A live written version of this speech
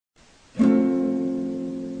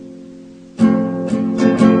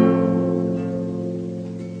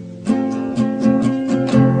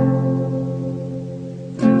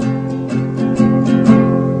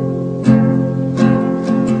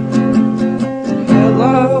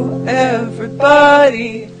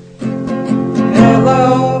everybody.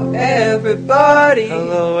 Hello, everybody.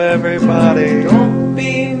 Hello, everybody. Don't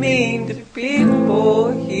be mean to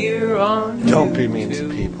people here on Don't be mean to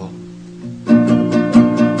YouTube. people.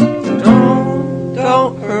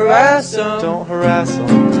 Don't harass them. Don't harass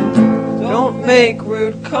them. Don't make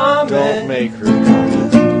rude comments. Don't make rude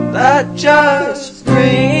comments. That just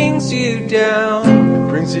brings you down. It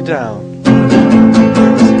brings you down.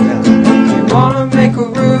 Brings you down. You wanna make a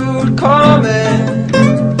rude comment?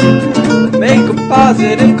 Make a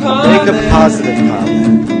positive comment. Make a positive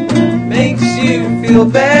comment. Makes you feel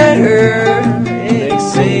better. It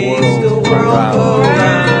Makes makes the world the world go go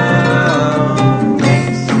round.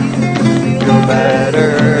 Makes you feel better.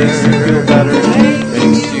 Makes you feel better.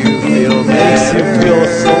 Makes you feel Makes you better. feel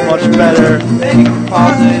so much better. Make a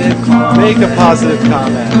positive comment. Make a positive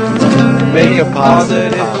comment. Make a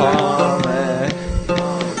positive comment.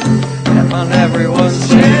 On everyone's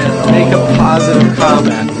channel. Make a positive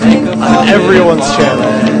comment. Make a On positive everyone's comment.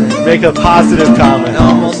 channel. Make a positive comment. On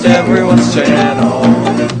almost everyone's channel.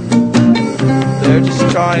 They're just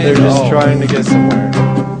trying. They're just trying to get somewhere.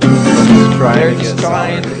 They're just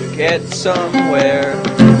trying to get somewhere.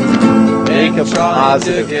 Make a Trying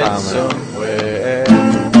positive to get comment. somewhere.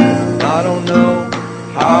 I don't know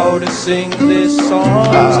how to sing this song,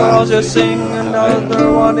 so I'll just sing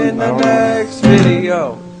another one in the next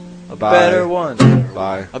video. A better one.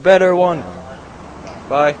 Bye. A better one.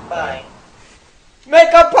 Bye. Bye. Make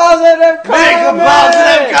a positive comment. Make a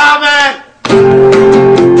positive comment.